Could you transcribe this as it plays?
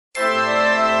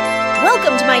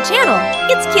Welcome to my channel.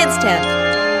 It's Kids Tent.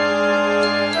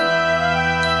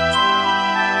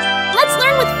 Let's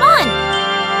learn with fun.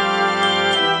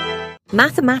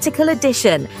 Mathematical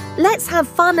addition. Let's have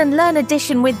fun and learn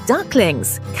addition with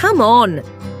ducklings. Come on.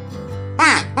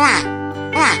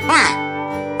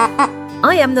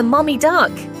 I am the mommy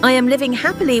duck. I am living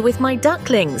happily with my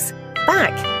ducklings.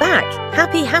 Back, back,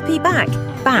 happy, happy, back,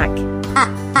 back.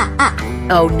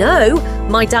 Oh no,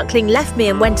 my duckling left me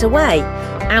and went away.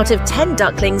 Out of 10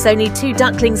 ducklings, only 2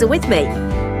 ducklings are with me.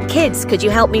 Kids, could you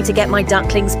help me to get my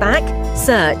ducklings back?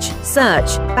 Search,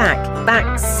 search, back,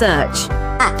 back, search.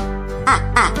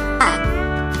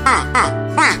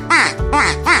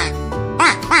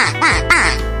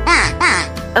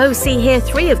 Oh, see here,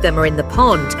 3 of them are in the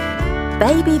pond.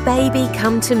 Baby, baby,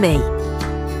 come to me.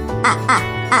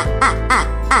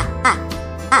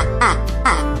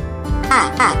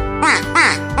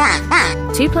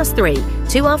 2 plus 3.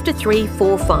 2 after 3,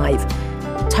 4,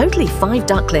 5. Totally 5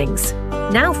 ducklings.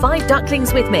 Now 5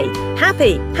 ducklings with me.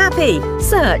 Happy, happy,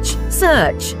 search,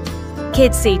 search.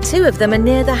 Kids, see 2 of them are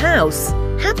near the house.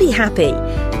 Happy, happy.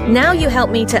 Now you help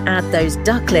me to add those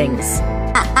ducklings.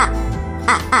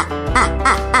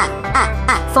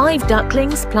 5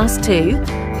 ducklings plus 2.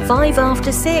 5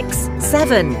 after 6,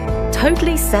 7.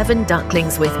 Totally 7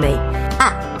 ducklings with me.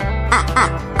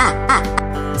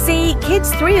 See,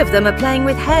 kids, 3 of them are playing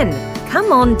with hen.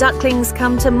 Come on, ducklings,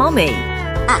 come to mommy.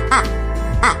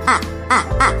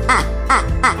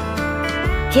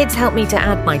 Kids, help me to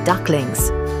add my ducklings.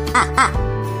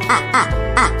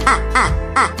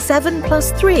 7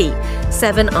 plus 3.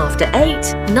 7 after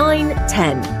 8, 9,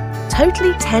 10.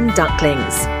 Totally 10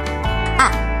 ducklings.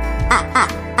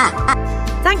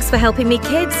 Thanks for helping me,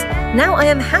 kids. Now I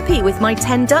am happy with my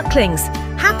 10 ducklings.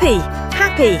 Happy,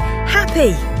 happy,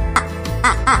 happy.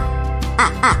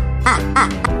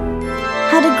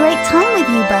 Had a great time with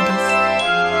you, buddies.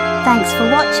 Thanks for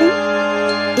watching.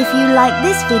 If you like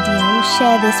this video,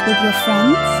 share this with your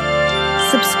friends.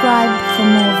 Subscribe for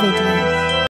more videos.